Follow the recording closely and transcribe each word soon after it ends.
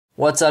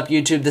What's up,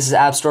 YouTube? This is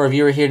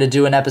AppStoreReviewer here to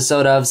do an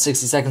episode of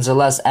 60 Seconds or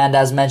Less, and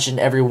as mentioned,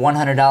 every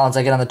 $100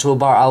 I get on the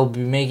toolbar, I will be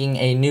making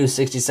a new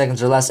 60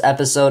 Seconds or Less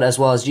episode, as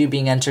well as you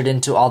being entered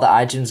into all the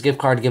iTunes gift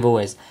card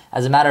giveaways.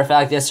 As a matter of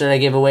fact, yesterday I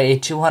gave away a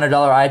 $200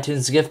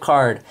 iTunes gift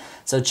card,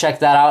 so check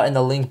that out in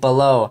the link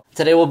below.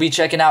 Today we'll be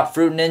checking out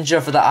Fruit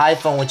Ninja for the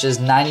iPhone, which is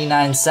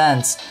 99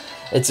 cents.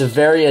 It's a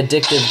very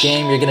addictive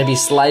game. You're going to be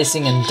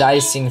slicing and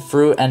dicing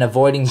fruit and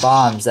avoiding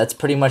bombs. That's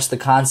pretty much the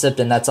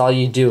concept, and that's all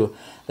you do.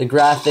 The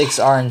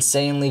graphics are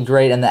insanely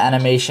great, and the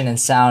animation and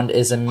sound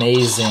is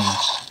amazing.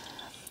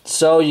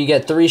 So you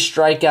get 3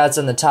 strikeouts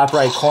in the top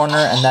right corner,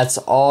 and that's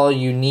all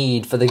you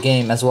need for the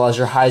game, as well as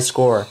your high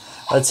score.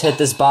 Let's hit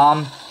this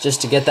bomb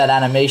just to get that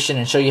animation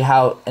and show you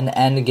how an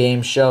end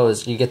game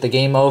shows. You get the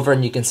game over,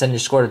 and you can send your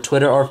score to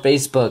Twitter or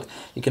Facebook.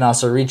 You can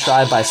also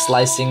retry by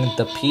slicing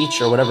the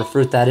peach or whatever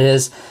fruit that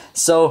is.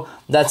 So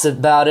that's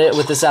about it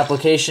with this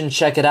application.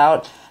 Check it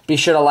out. Be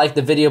sure to like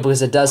the video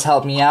because it does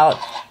help me out.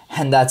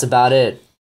 And that's about it.